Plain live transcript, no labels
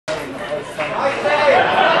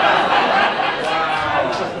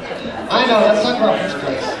I know, let's talk about first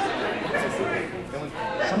place.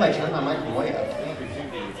 Somebody turned my mic way up.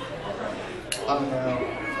 Oh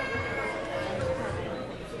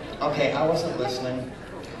no. Okay, I wasn't listening.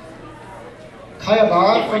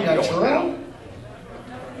 Kayabara from Natura?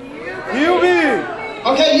 Hubie!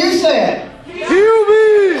 Okay, you say it!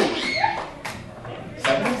 Hubie!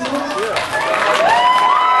 7 minutes?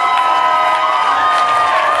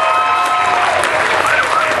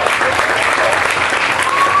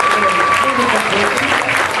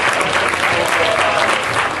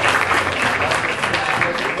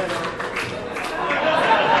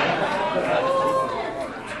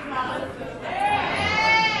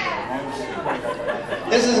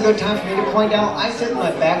 This is a good time for me to point out, I sit in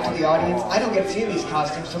my back to the audience. I don't get to see these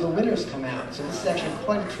costumes till the winners come out. So this is actually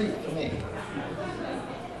quite a treat for me.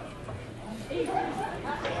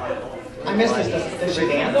 I missed this. Does she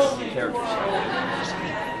dance? I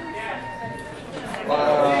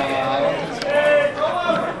don't think so.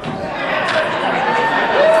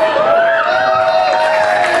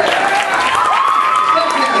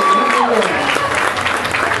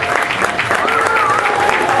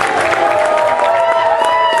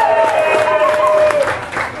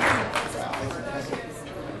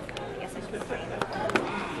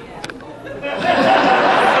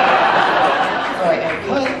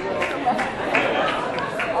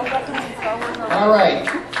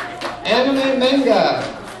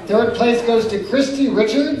 Third place goes to Christy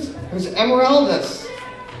Richards, who's Emeraldus.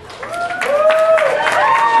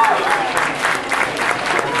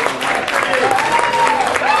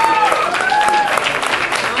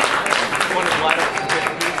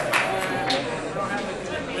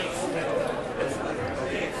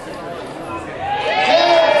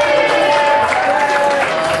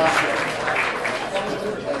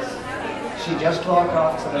 She just walked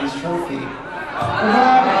off somebody's trophy.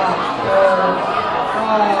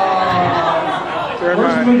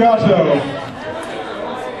 Where's Mugato?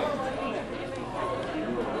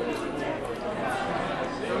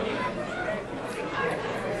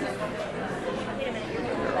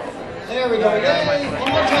 There we go. Yay! One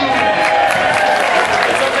more time.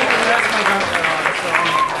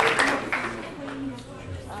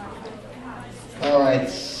 All right,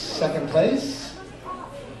 second place.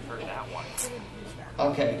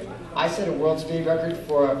 Okay, I set a world speed record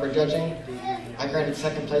for judging. I granted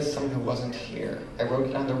second place to someone who wasn't here. I wrote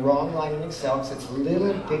it on the wrong line in Excel because it's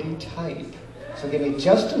little bitty type. So give me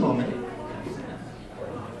just a moment.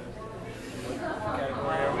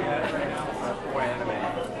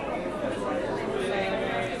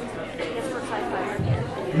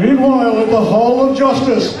 Meanwhile, at the Hall of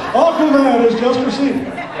Justice, Aquaman is just received.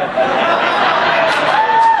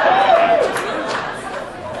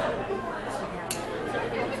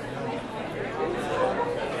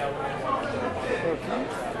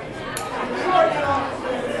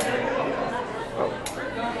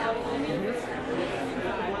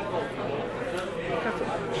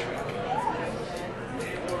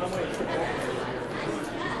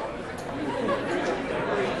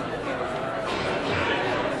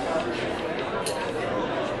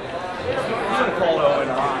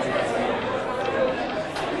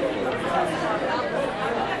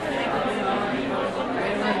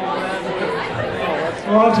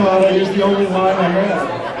 Well, Todd, I used the only line I had.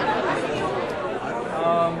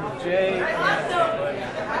 Jay.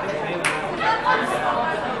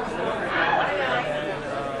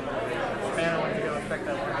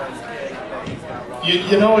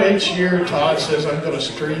 You know, each year Todd says I'm going to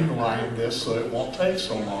streamline this so it won't take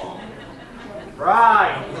so long.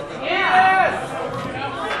 Right. Yes!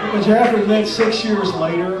 But you have to admit, 6 years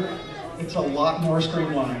later, it's a lot more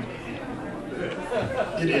streamlined.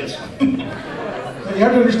 It is. But you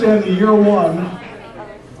have to understand, the year one,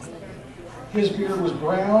 his beard was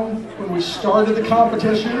brown when we started the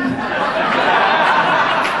competition.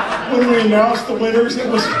 When we announced the winners, it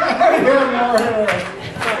was I had more hair.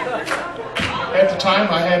 At the time,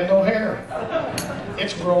 I had no hair.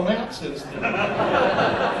 It's grown out since then.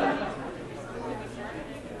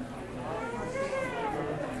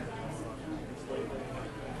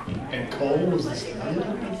 And Cole was this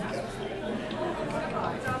little bitty guy.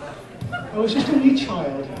 I was just a wee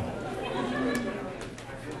child.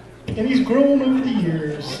 And he's grown over the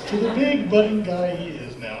years to the big budding guy he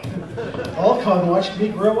is now. Alcon watched me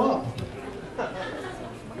grow up.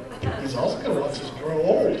 He's also going to watch us grow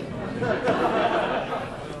old.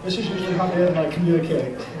 This is usually how Dad and I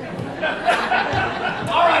communicate.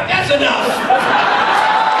 All right, that's enough!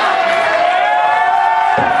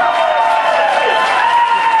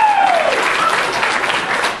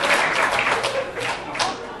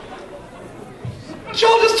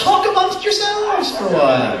 Y'all just talk amongst yourselves for a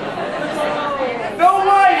while. No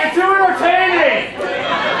way, you're too entertaining!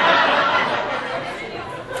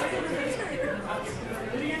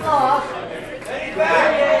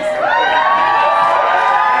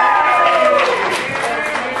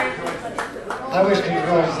 I wish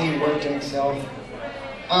Control Z worked in Excel.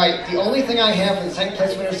 Alright, the only thing I have for the second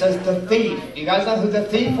place winner says the thief. Do you guys know who the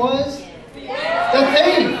thief was? The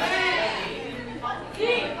thief!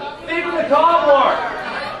 Thief in the cobbler!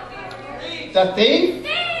 The thief?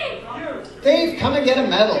 Thief, come and get a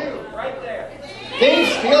medal. Thief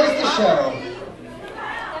steals the show.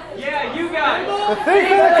 Yeah, you guys! The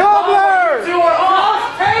thief and the cobbler! You are all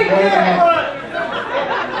taken! Run!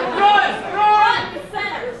 Run! Run!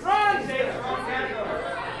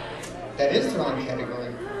 That is the wrong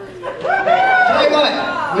category. Tell you what,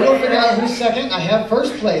 we will figure out who's second. I have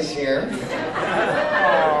first place here.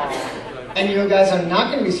 And you guys are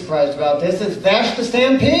not going to be surprised about this. It's Vash the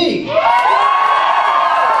Stampede.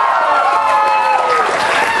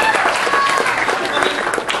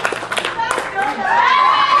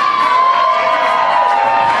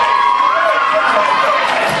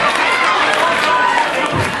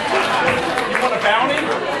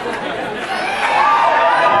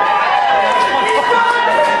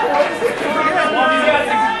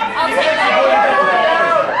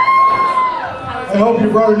 I hope you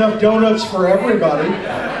brought enough donuts for everybody.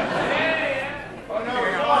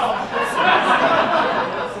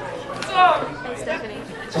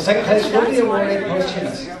 So second place will be awarded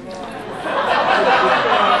posthumous.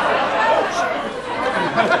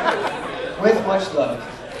 With much love.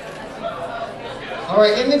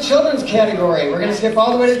 Alright, in the children's category, we're going to skip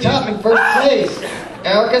all the way to the top. In first place,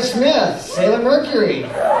 Erica Smith, Sailor Mercury.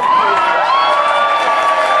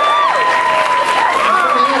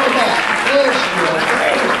 There she is.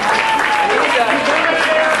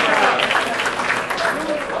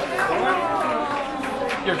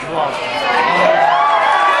 You're drunk.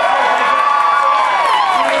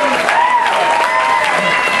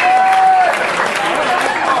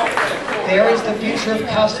 There is the future of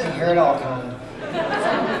costume here at Alcon.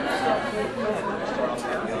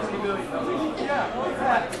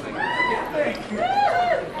 Yeah.